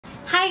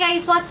Hi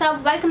guys, what's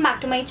up? Welcome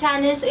back to my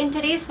channel. So in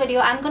today's video,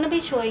 I'm going to be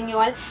showing you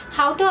all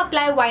how to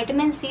apply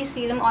vitamin C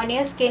serum on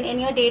your skin in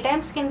your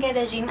daytime skincare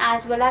regime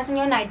as well as in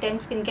your nighttime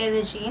skincare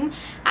regime.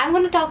 I'm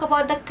going to talk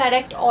about the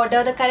correct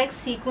order, the correct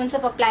sequence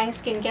of applying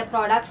skincare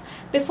products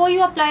before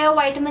you apply your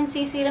vitamin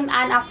C serum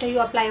and after you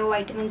apply your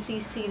vitamin C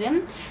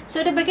serum.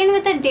 So to begin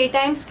with the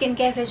daytime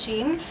skincare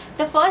regime,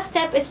 the first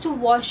step is to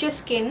wash your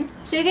skin.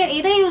 So you can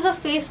either use a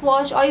face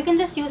wash or you can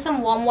just use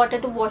some warm water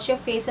to wash your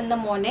face in the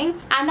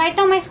morning. And right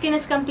now my skin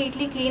is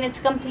completely clean, it's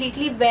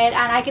completely bare,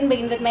 and I can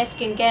begin with my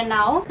skincare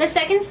now. The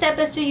second step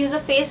is to use a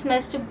face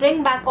mist to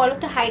bring back all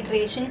of the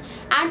hydration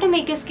and to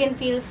make your skin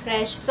feel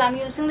fresh. So I'm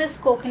using this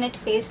coconut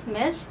face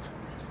mist.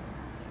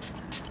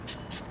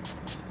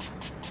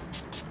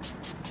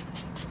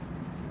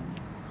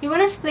 You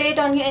want to spray it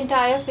on your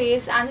entire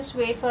face and just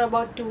wait for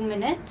about 2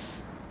 minutes.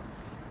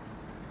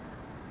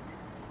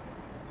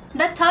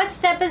 The third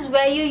step is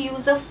where you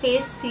use a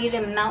face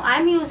serum. Now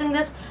I'm using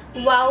this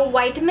Wow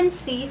Vitamin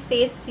C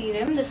face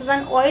serum. This is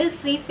an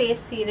oil-free face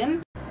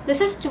serum.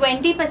 This is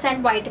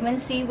 20% vitamin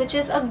C, which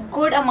is a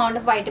good amount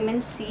of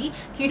vitamin C.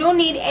 You don't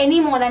need any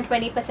more than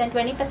 20%.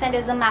 20%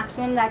 is the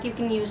maximum that you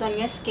can use on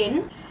your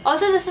skin.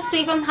 Also, this is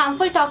free from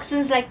harmful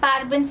toxins like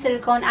parabens,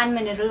 silicone and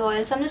mineral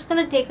oil. So I'm just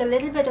going to take a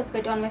little bit of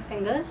it on my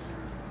fingers.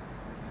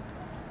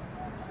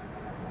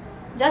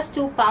 Just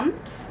 2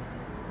 pumps.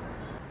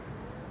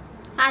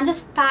 And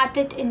just pat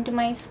it into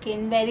my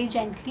skin very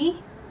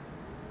gently.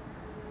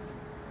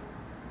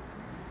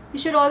 You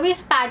should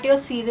always pat your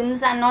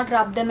serums and not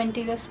rub them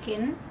into your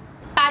skin.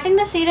 Patting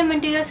the serum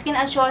into your skin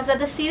assures that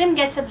the serum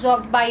gets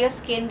absorbed by your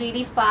skin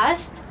really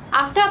fast.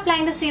 After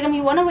applying the serum,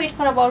 you want to wait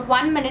for about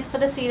 1 minute for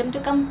the serum to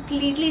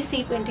completely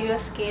seep into your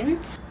skin.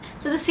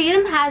 So the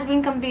serum has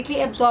been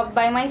completely absorbed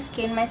by my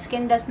skin. My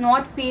skin does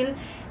not feel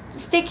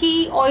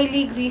sticky,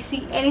 oily,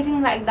 greasy,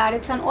 anything like that.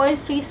 It's an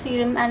oil-free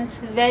serum and it's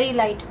very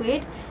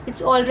lightweight.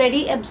 It's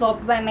already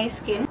absorbed by my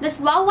skin. This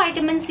Wow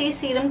Vitamin C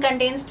serum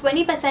contains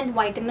 20%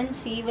 vitamin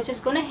C, which is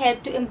going to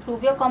help to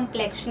improve your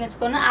complexion. It's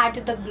going to add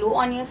to the glow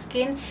on your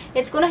skin.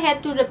 It's going to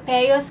help to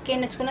repair your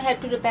skin. It's going to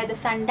help to repair the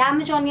sun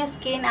damage on your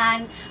skin.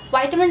 And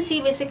vitamin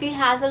C basically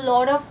has a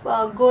lot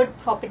of good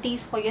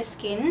properties for your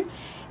skin.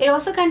 It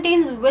also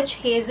contains witch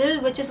hazel,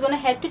 which is going to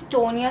help to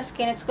tone your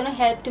skin. It's going to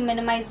help to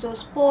minimize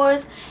those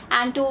pores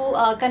and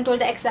to control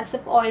the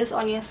excessive oils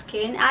on your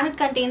skin. And it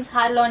contains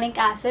hyaluronic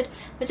acid,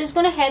 which is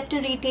going to help to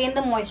retain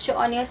the moisture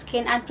on your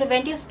skin and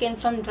prevent your skin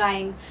from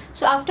drying.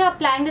 So after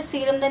applying the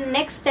serum, the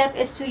next step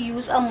is to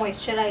use a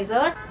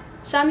moisturizer.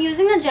 So I'm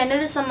using a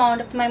generous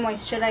amount of my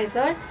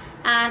moisturizer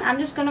and I'm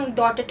just going to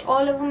dot it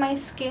all over my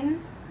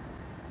skin.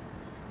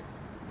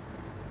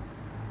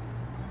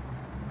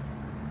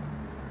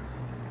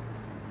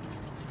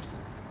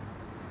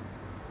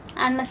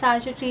 And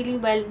massage it really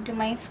well into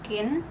my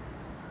skin.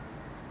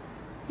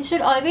 You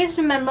should always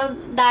remember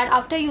that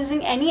after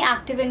using any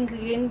active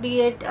ingredient,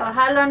 be it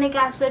hyaluronic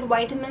acid,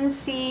 vitamin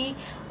C,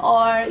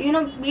 or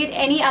be it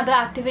any other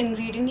active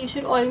ingredient, you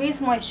should always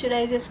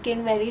moisturize your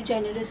skin very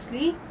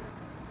generously.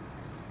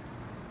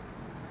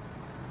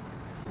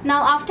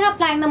 Now after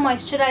applying the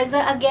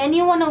moisturizer, again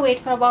you want to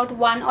wait for about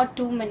 1 or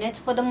 2 minutes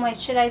for the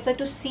moisturizer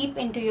to seep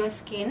into your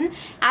skin,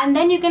 and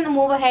then you can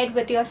move ahead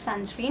with your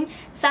sunscreen.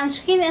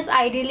 Sunscreen is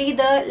ideally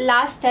the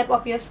last step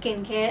of your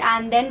skincare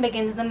and then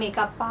begins the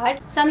makeup part.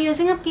 So I'm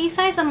using a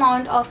pea-sized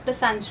amount of the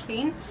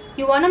sunscreen.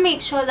 You want to make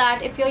sure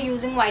that if you're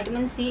using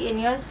vitamin C in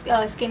your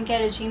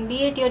skincare regime,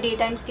 be it your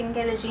daytime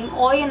skincare regime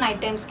or your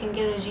nighttime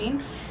skincare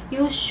regime,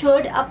 you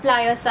should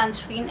apply your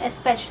sunscreen,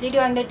 especially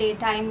during the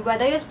daytime.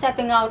 Whether you're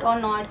stepping out or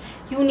not,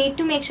 you need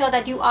to make sure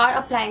that you are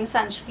applying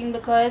sunscreen,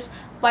 because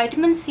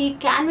vitamin C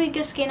can make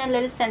your skin a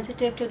little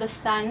sensitive to the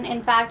sun.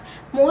 In fact,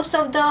 most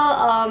of the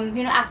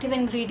active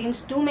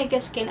ingredients do make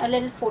your skin a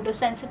little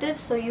photosensitive,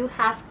 so you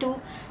have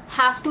to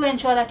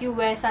ensure that you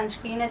wear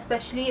sunscreen,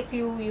 especially if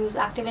you use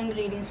active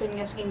ingredients in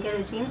your skincare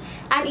regime,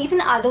 and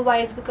even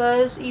otherwise,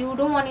 because you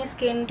don't want your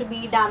skin to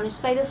be damaged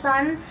by the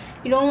sun.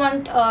 You don't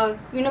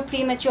want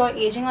premature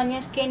aging on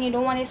your skin. You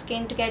don't want your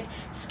skin to get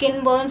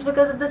skin burns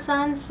because of the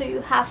sun. So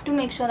you have to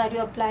make sure that you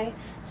apply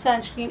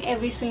sunscreen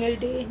every single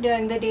day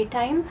during the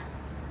daytime.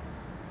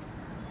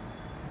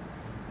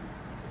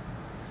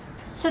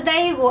 So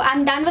there you go,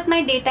 I'm done with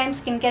my daytime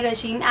skincare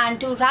regime, and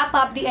to wrap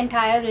up the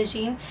entire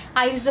regime,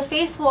 I use the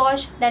face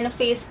wash, then a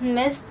face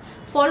mist,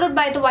 followed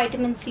by the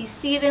vitamin C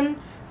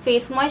serum,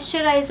 face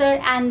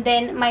moisturizer, and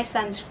then my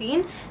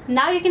sunscreen.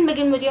 Now you can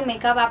begin with your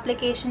makeup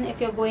application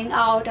if you're going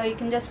out, or you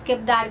can just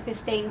skip that if you're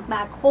staying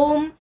back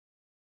home.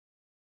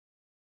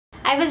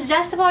 I was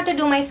just about to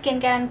do my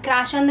skincare and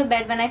crash on the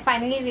bed when I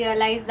finally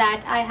realized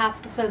that I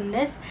have to film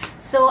this.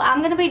 So I'm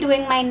going to be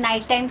doing my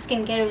nighttime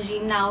skincare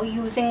regime now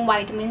using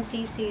vitamin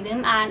C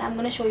serum, and I'm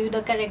going to show you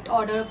the correct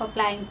order of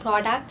applying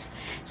products.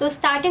 So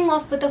starting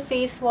off with a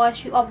face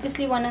wash, you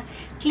obviously want to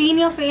clean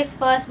your face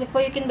first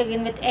before you can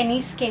begin with any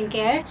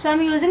skincare. So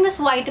I'm using this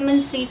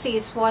vitamin C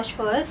face wash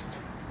first.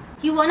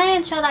 You want to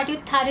ensure that you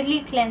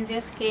thoroughly cleanse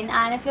your skin,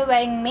 and if you're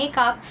wearing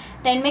makeup,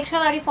 then make sure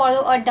that you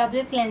follow a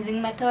double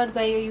cleansing method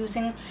where you're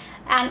using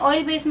an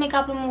oil based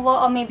makeup remover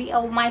or maybe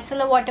a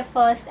micellar water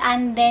first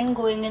and then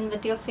going in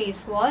with your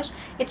face wash.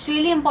 It's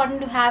really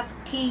important to have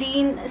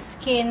clean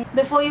skin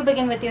before you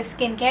begin with your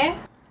skincare.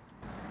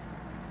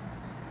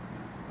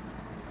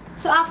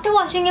 So after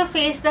washing your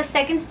face, the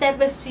second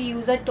step is to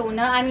use a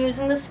toner. I'm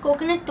using this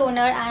coconut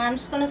toner and I'm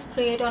just going to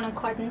spray it on a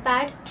cotton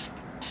pad.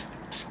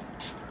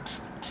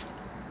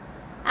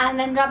 And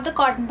then rub the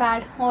cotton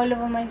pad all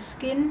over my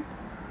skin.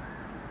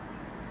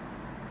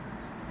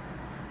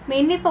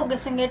 Mainly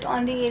focusing it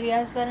on the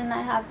areas wherein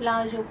I have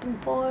large open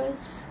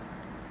pores.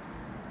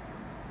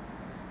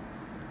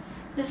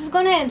 This is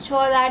going to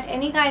ensure that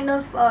any kind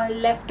of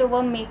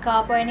leftover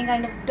makeup or any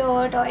kind of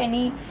dirt or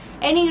any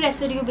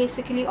residue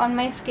basically on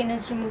my skin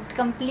is removed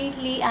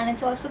completely, and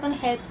it's also going to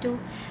help to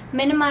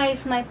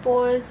minimize my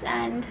pores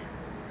and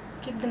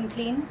keep them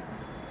clean.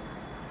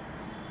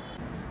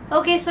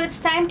 Okay, so it's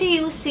time to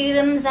use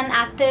serums and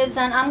actives,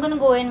 and I'm going to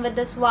go in with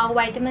this Wow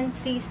Vitamin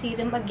C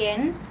Serum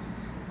again.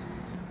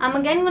 I'm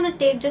again going to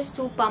take just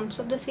 2 pumps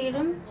of the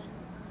serum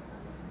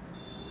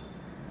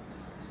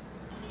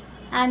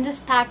and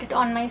just pat it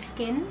on my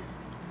skin.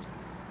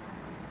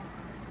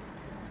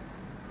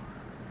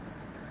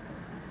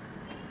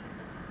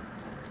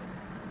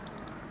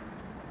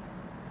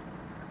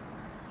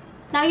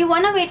 Now you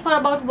want to wait for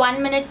about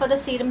 1 minute for the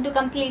serum to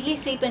completely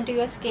seep into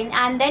your skin,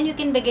 and then you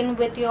can begin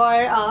with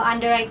your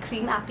under eye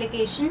cream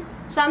application.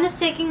 So I'm just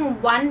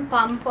taking 1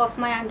 pump of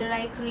my under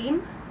eye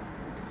cream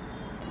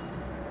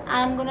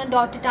and I'm going to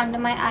dot it under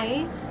my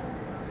eyes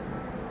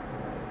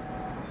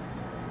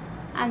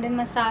and then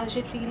massage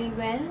it really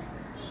well.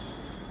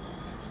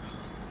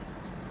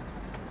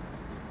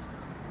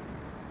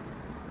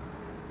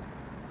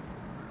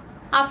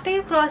 After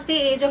you cross the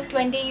age of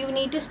 20, you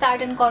need to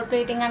start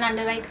incorporating an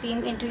under eye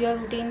cream into your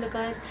routine,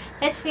 because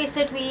let's face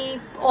it,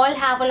 we all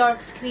have a lot of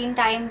screen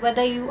time.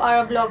 Whether you are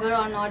a blogger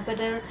or not,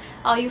 whether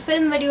you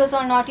film videos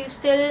or not, you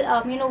still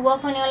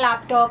work on your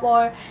laptop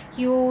or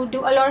you do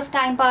a lot of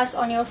time pass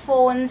on your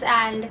phones,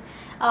 and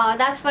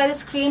that's why the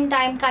screen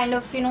time kind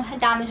of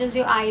damages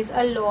your eyes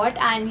a lot,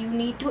 and you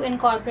need to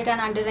incorporate an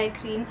under eye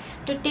cream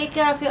to take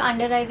care of your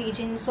under eye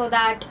region so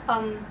that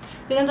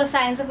the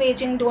signs of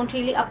aging don't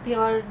really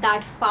appear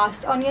that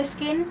fast on your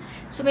skin.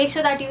 So make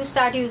sure that you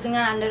start using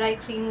an under eye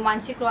cream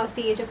once you cross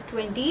the age of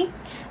 20.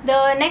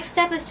 The next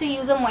step is to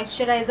use a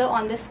moisturizer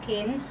on the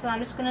skin. So I'm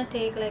just going to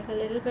take like a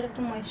little bit of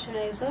the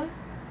moisturizer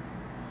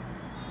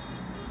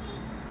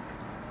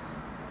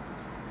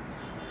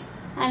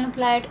and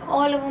apply it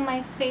all over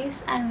my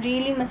face and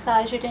really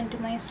massage it into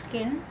my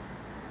skin.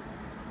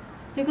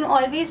 You can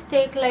always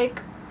take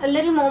like a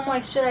little more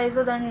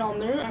moisturizer than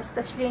normal,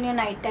 especially in your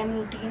nighttime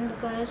routine,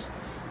 because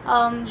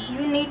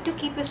you need to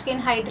keep your skin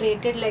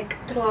hydrated like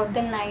throughout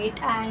the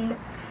night, and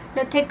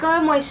the thicker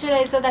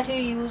moisturizer that you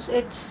use,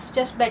 it's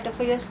just better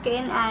for your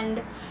skin.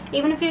 And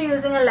even if you're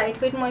using a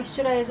lightweight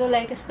moisturizer,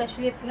 like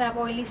especially if you have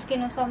oily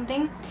skin or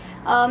something,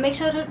 make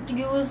sure to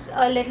use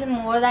a little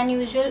more than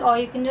usual, or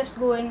you can just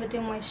go in with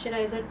your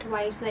moisturizer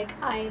twice like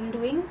I am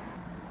doing.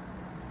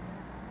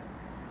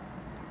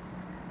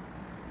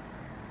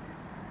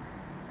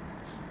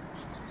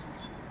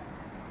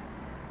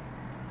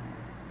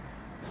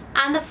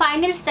 And the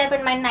final step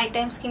in my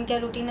nighttime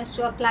skincare routine is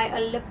to apply a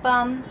lip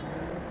balm.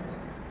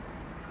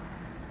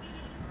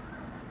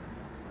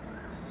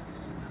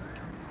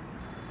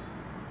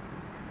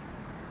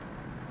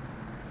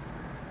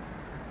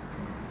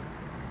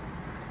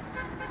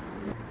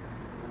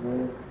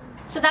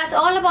 So that's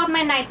all about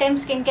my nighttime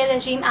skincare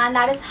regime, and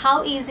that is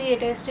how easy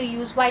it is to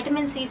use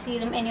vitamin C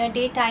serum in your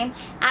daytime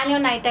and your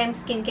nighttime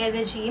skincare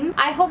regime.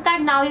 I hope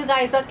that now you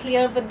guys are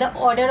clear with the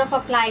order of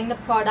applying the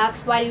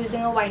products while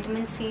using a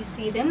vitamin C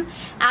serum.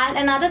 And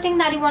another thing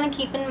that you want to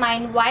keep in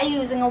mind while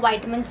using a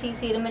vitamin C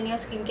serum in your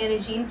skincare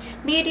regime,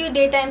 be it your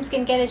daytime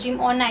skincare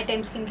regime or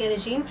nighttime skincare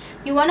regime,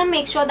 you want to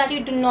make sure that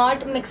you do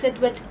not mix it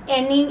with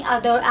any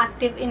other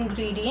active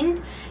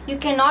ingredient. You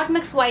cannot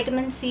mix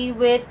vitamin C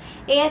with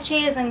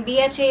AHAs and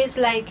BHAs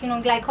like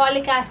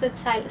glycolic acid,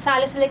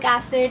 salicylic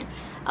acid.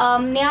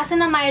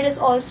 Niacinamide is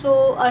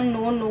also a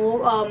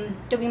no-no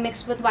to be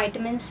mixed with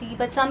vitamin C,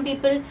 but some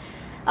people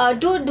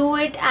do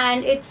it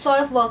and it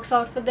sort of works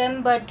out for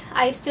them, but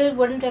I still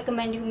wouldn't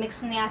recommend you mix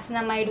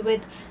niacinamide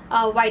with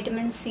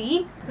vitamin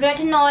C.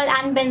 Retinol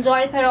and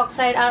benzoyl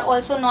peroxide are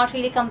also not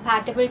really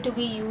compatible to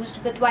be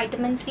used with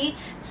vitamin C,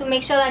 so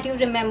make sure that you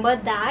remember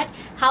that.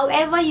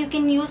 However, you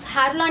can use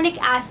hyaluronic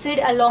acid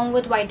along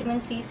with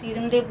vitamin C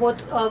serum. They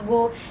both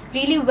go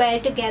really well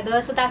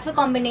together, so that's a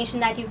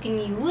combination that you can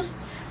use.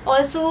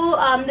 Also,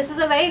 this is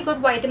a very good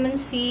vitamin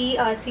C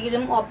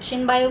serum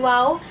option by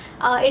Wow.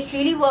 It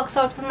really works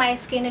out for my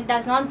skin. It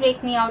does not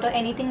break me out or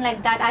anything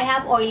like that. I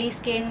have oily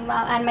skin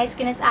and my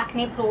skin is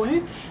acne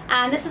prone,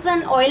 and this is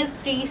an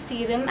oil-free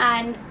serum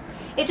and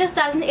it just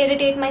doesn't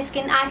irritate my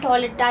skin at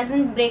all. It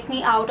doesn't break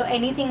me out or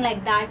anything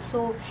like that.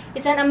 So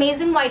it's an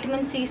amazing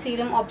vitamin C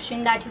serum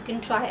option that you can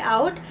try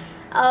out.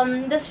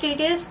 This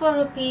retails for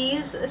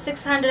rupees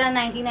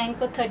 699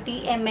 for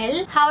 30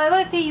 ml. However,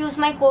 if you use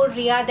my code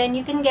Riya, then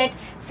you can get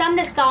some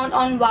discount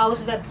on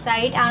Wow's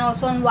website and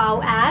also on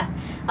Wow app.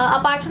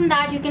 Apart from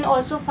that, you can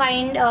also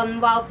find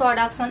Wow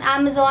products on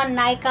Amazon,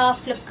 Nykaa,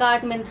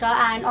 Flipkart, Myntra,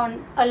 and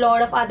on a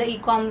lot of other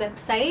e-com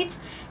websites.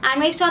 And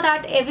make sure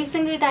that every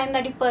single time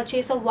that you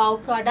purchase a Wow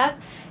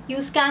product,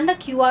 you scan the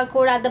QR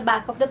code at the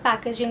back of the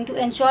packaging to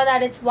ensure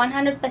that it's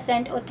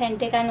 100%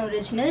 authentic and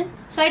original.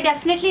 So I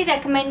definitely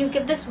recommend you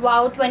give this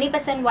Wow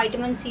 20%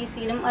 vitamin C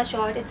serum a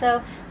shot. It's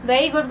a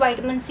very good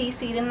vitamin C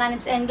serum and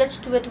it's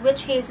enriched with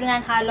witch hazel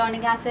and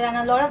hyaluronic acid and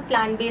a lot of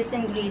plant-based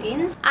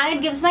ingredients. And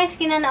it gives my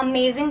skin an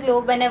amazing glow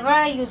whenever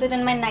I use it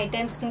in my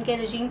nighttime skincare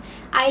regime.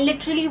 I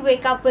literally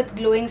wake up with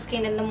glowing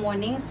skin in the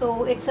morning.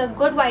 So it's a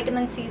good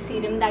vitamin C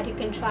serum that you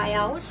can try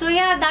out. So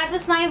yeah, that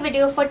was my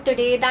video for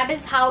today. That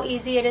is how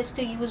easy it is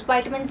to use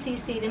vitamin C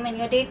serum in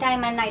your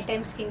daytime and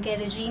nighttime skincare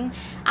regime.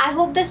 I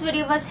hope this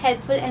video was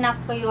helpful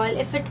enough for you all.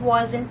 If it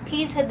wasn't,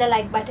 please hit the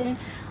like button.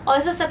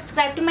 Also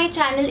subscribe to my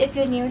channel if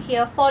you're new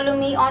here. Follow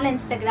me on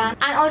Instagram,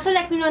 and also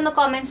let me know in the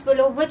comments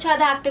below which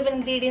other active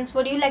ingredients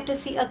would you like to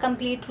see a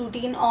complete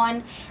routine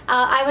on.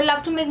 I would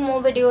love to make more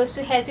videos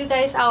to help you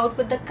guys out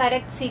with the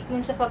correct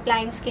sequence of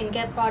applying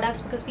skincare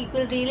products, because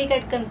people really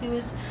get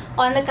confused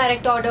on the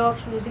correct order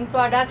of using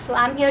products. So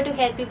I'm here to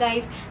help you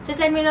guys. Just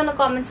let me know in the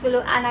comments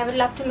below and I would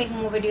love to make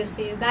more videos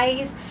for you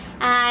guys.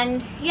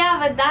 And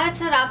yeah, with that,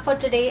 it's a wrap for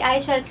today. I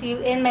shall see you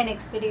in my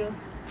next video.